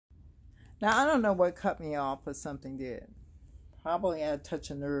Now, I don't know what cut me off, but something did. Probably I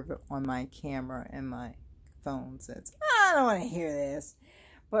touch a nerve on my camera, and my phone says, I don't want to hear this.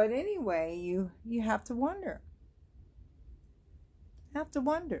 But anyway, you have to wonder. You have to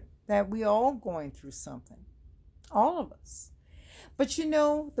wonder that we all going through something. All of us. But you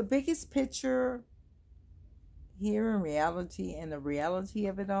know, the biggest picture here in reality, and the reality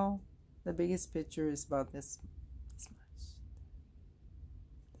of it all, the biggest picture is about this much.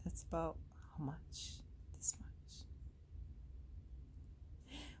 That's about how much? This much.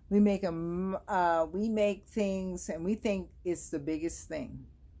 We make things, and we think it's the biggest thing.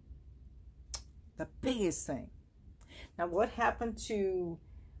 The biggest thing. Now, what happened to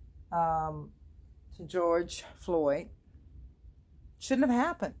George Floyd shouldn't have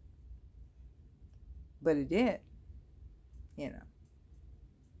happened, but it did. You know,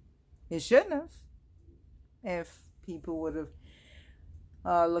 it shouldn't have. If people would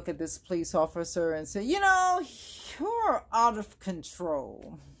have looked at this police officer and said, you know, you're out of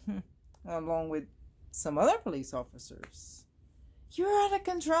control, along with some other police officers. You're out of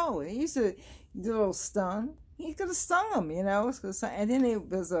control. He used to do a little stun. He could have stung him, you know. And then it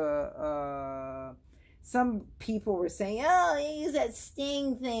was some people were saying, oh, he used that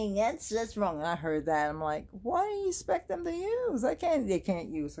sting thing. That's wrong. And I heard that. I'm like, what do you expect them to use? They can't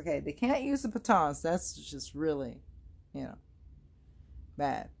use, okay, they can't use the batons. That's just really, you know,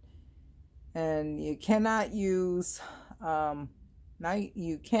 bad. And you cannot use, now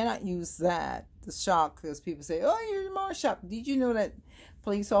you cannot use that, the shock, because people say, oh, you're more shocked. Did you know that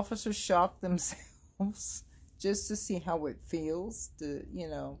police officers shock themselves just to see how it feels, to, you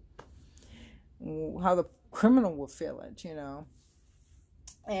know, how the criminal will feel it, you know.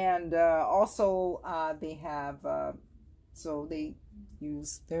 And also they have, so they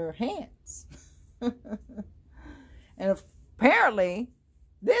use their hands. And apparently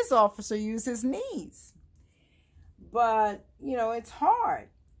this officer used his knees. But, you know, it's hard.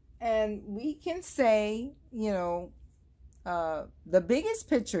 And we can say, you know, the biggest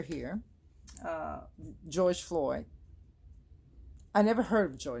picture here, George Floyd. I never heard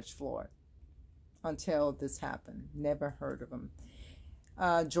of George Floyd until this happened. Never heard of him.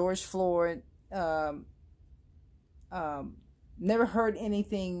 George Floyd, never heard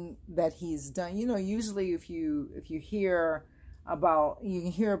anything that he's done. You know, usually if you hear about, you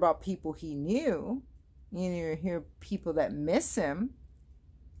can hear about people he knew. You know, you hear people that miss him.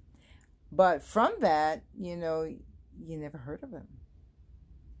 But from that, you know, you never heard of him.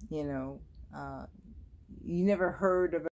 You know, you never heard of